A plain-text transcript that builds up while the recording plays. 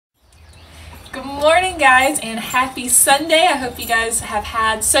morning, guys, and happy Sunday. I hope you guys have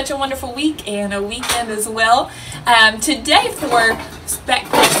had such a wonderful week and a weekend as well. Today, for that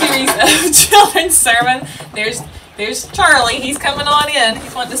series of children's sermon, there's Charlie. He's coming on in.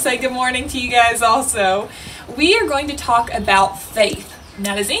 He wanted to say good morning to you guys also. We are going to talk about faith.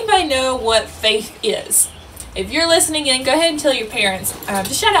 Now, does anybody know what faith is? If you're listening in, go ahead and tell your parents.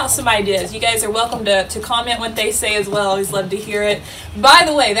 Just shout out some ideas. You guys are welcome to comment what they say as well. I always love to hear it. By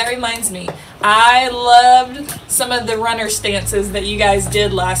the way, that reminds me, I loved some of the runner stances that you guys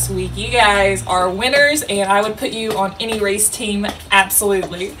did last week. You guys are winners, and I would put you on any race team,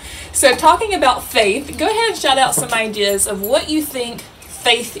 absolutely. So talking about faith, go ahead and shout out some ideas of what you think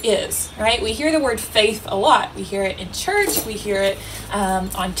faith is, right? We hear the word faith a lot. We hear it in church. We hear it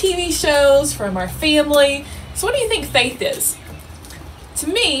on TV shows from our family. So what do you think faith is? To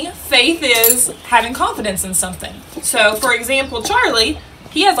me, faith is having confidence in something. So, for example, Charlie,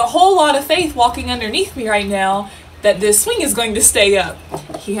 he has a whole lot of faith walking underneath me right now that this swing is going to stay up.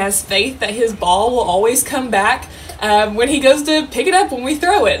 He has faith that his ball will always come back when he goes to pick it up when we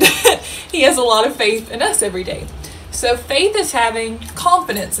throw it. He has a lot of faith in us every day. So faith is having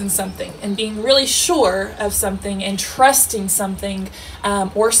confidence in something and being really sure of something and trusting something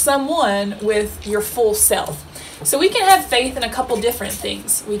or someone with your full self. So we can have faith in a couple different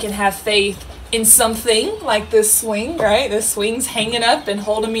things. We can have faith in something like this swing, right? This swing's hanging up and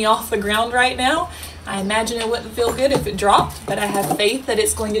holding me off the ground right now. I imagine it wouldn't feel good if it dropped, but I have faith that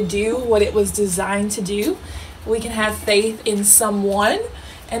it's going to do what it was designed to do. We can have faith in someone,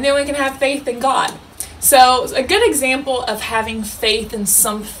 and then we can have faith in God. So a good example of having faith in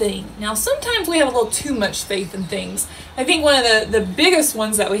something. Now, sometimes we have a little too much faith in things. I think one of the biggest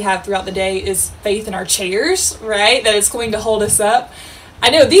ones that we have throughout the day is faith in our chairs, right? That it's going to hold us up. I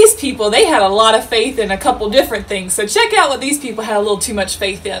know these people, they had a lot of faith in a couple different things. So check out what these people had a little too much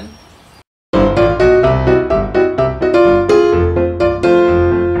faith in.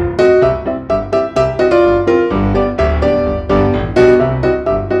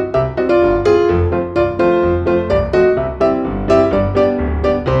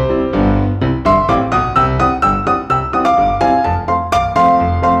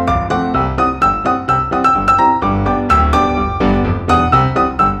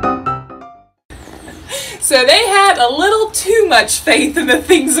 So they had a little too much faith in the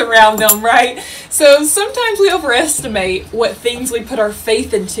things around them, right? So sometimes we overestimate what things we put our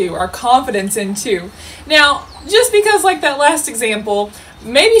faith into, our confidence into. Now, just because like that last example,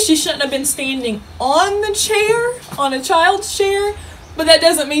 maybe she shouldn't have been standing on the chair, on a child's chair, but that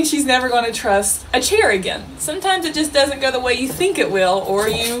doesn't mean she's never going to trust a chair again. Sometimes it just doesn't go the way you think it will, or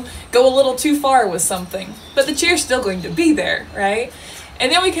you go a little too far with something, but the chair's still going to be there, right?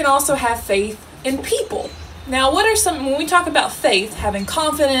 And then we can also have faith in people. Now, what are some, when we talk about faith, having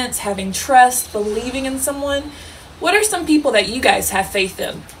confidence, having trust, believing in someone, what are some people that you guys have faith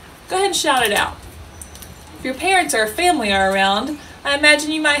in? Go ahead and shout it out. If your parents or family are around, I imagine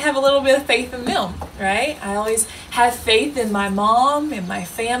you might have a little bit of faith in them, right? I always have faith in my mom, in my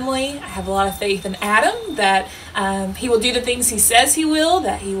family. I have a lot of faith in Adam, that he will do the things he says he will,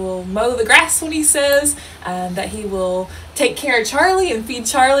 that he will mow the grass when he says, that he will take care of Charlie and feed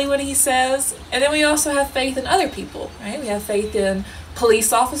Charlie when he says. And then we also have faith in other people, right? We have faith in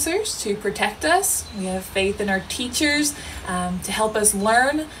police officers to protect us. We have faith in our teachers to help us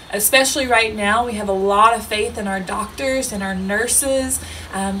learn. Especially right now, we have a lot of faith in our doctors and our nurses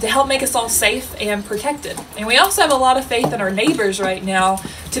to help make us all safe and protected. And we also have a lot of faith in our neighbors right now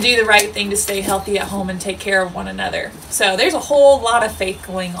to do the right thing to stay healthy at home and take care of one another. So there's a whole lot of faith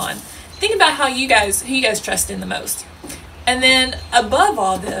going on. Think about who you guys trust in the most. And then above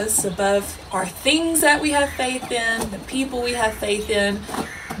all this, above our things that we have faith in, the people we have faith in,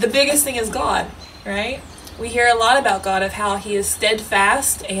 the biggest thing is God, right? We hear a lot about God, of how he is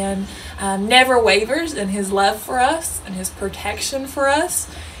steadfast and never wavers in his love for us and his protection for us.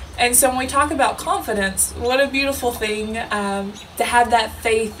 And so when we talk about confidence, what a beautiful thing to have that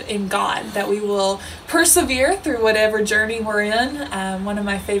faith in God, that we will persevere through whatever journey we're in. One of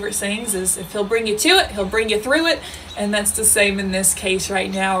my favorite sayings is, if he'll bring you to it, he'll bring you through it. And that's the same in this case right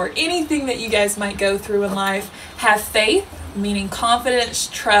now, or anything that you guys might go through in life. Have faith, meaning confidence,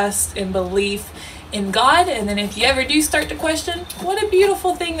 trust, and belief in God. And then if you ever do start to question, what a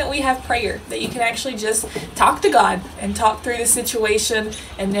beautiful thing that we have prayer, that you can actually just talk to God and talk through the situation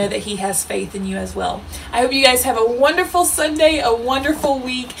and know that he has faith in you as well. I hope you guys have a wonderful Sunday, a wonderful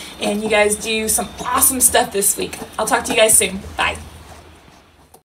week, and you guys do some awesome stuff this week. I'll talk to you guys soon. Bye.